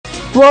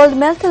World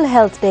Mental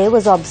Health Day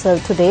was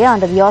observed today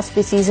under the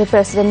auspices of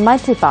President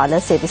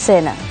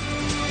Sirisena.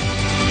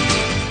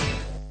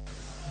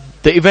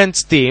 The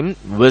event's theme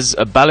was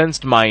A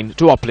Balanced Mind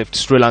to Uplift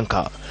Sri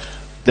Lanka.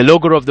 The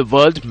logo of the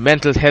World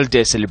Mental Health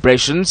Day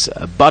celebrations,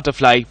 a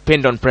butterfly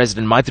pinned on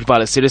President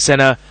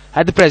Sirisena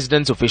at the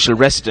President's official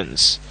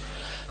residence.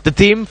 The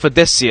theme for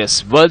this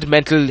year's World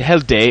Mental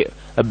Health Day,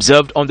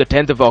 observed on the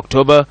 10th of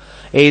October,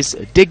 is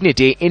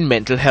Dignity in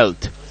Mental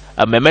Health.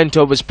 A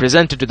memento was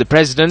presented to the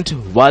President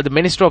while the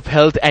Minister of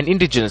Health and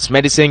Indigenous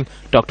Medicine,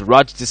 Dr.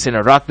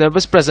 Ratna,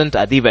 was present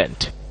at the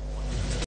event.